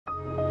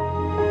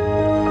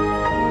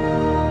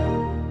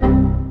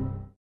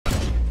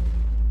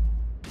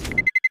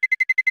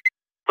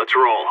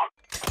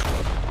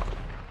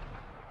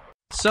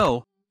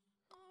So,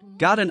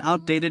 got an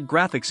outdated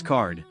graphics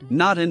card?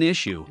 Not an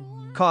issue.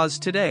 Cause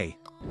today,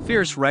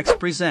 Fierce Rex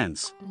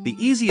presents the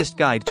easiest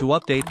guide to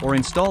update or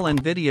install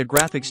Nvidia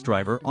graphics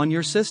driver on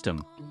your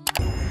system.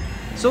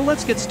 So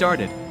let's get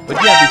started, but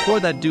yeah,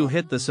 before that, do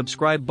hit the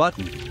subscribe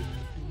button.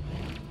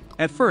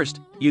 At first,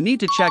 you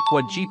need to check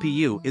what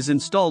GPU is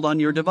installed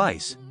on your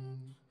device.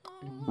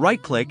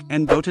 Right-click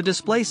and go to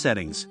Display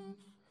Settings.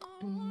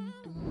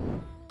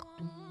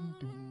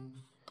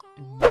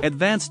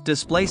 Advanced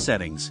Display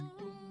Settings.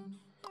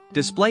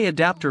 Display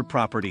Adapter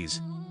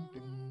Properties.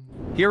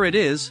 Here it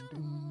is,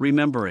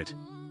 remember it.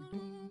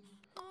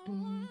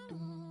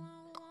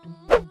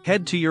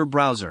 Head to your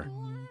browser.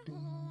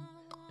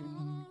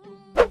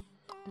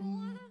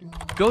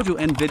 Go to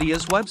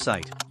Nvidia's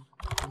website.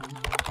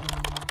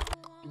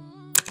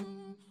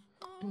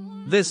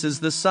 This is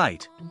the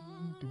site.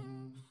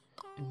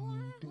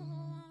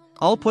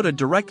 I'll put a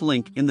direct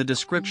link in the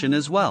description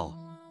as well.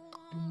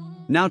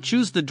 Now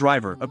choose the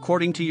driver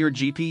according to your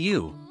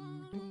GPU.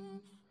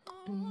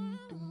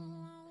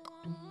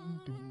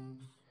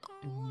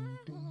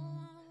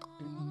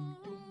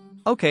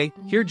 Okay,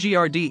 here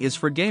GRD is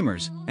for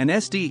gamers, and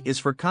SD is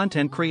for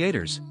content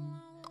creators.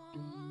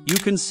 You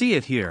can see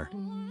it here.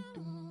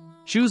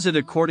 Choose it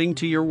according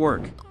to your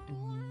work.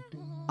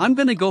 I'm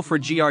gonna go for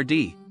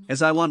GRD,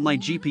 as I want my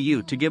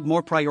GPU to give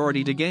more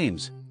priority to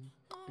games.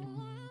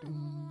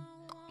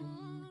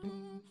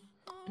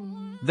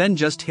 Then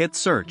just hit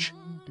search.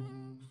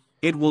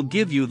 It will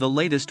give you the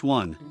latest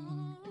one.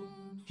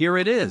 Here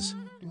it is.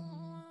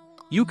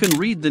 You can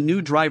read the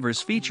new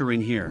drivers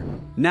featuring here.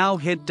 Now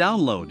hit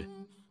download.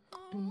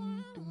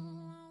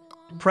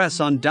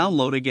 Press on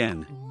download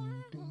again.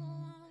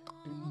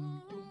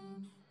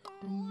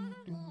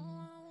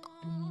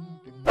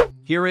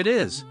 Here it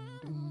is.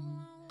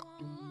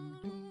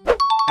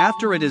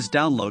 After it is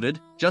downloaded,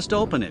 just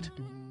open it.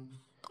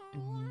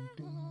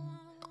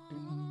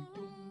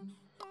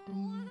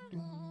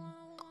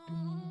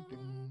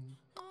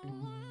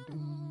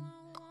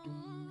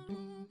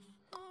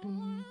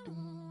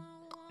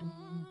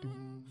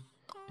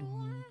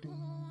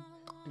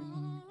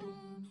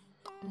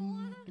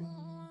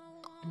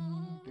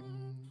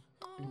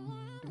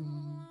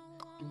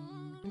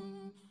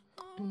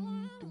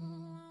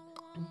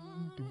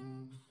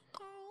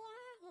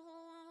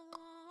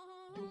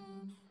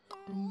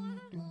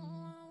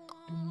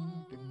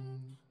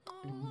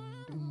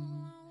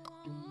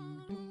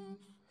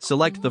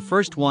 Select the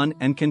first one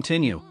and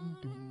continue.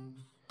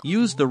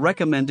 Use the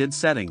recommended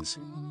settings.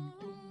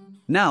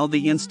 Now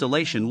the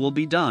installation will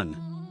be done.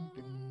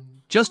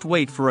 Just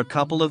wait for a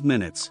couple of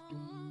minutes.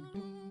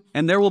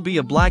 And there will be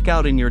a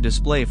blackout in your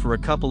display for a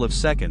couple of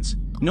seconds.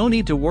 No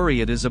need to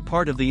worry, it is a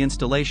part of the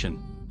installation.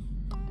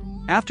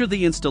 After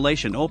the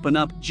installation, open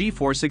up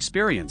GeForce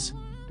Experience.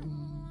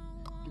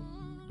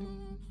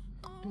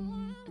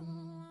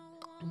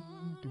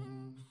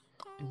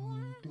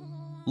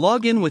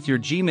 Log in with your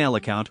Gmail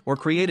account or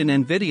create an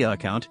Nvidia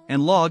account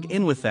and log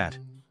in with that.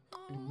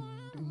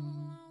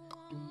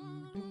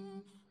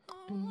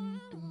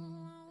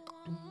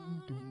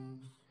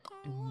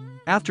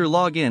 After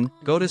login,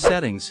 go to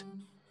Settings.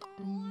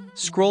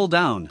 Scroll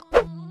down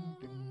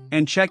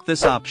and check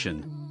this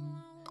option.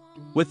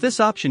 With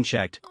this option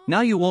checked, now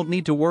you won't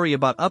need to worry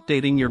about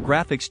updating your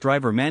graphics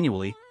driver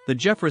manually. The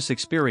GeForce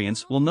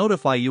Experience will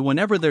notify you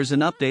whenever there's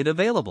an update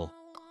available.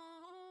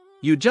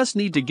 You just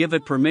need to give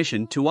it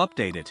permission to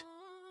update it.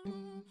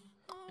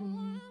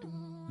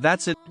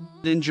 That's it.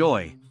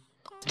 Enjoy.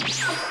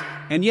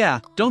 And yeah,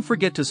 don't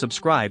forget to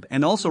subscribe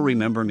and also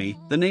remember me,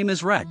 the name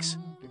is Rex.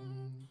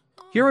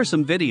 Here are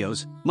some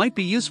videos, might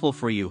be useful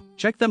for you,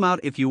 check them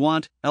out if you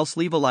want, else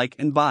leave a like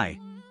and bye.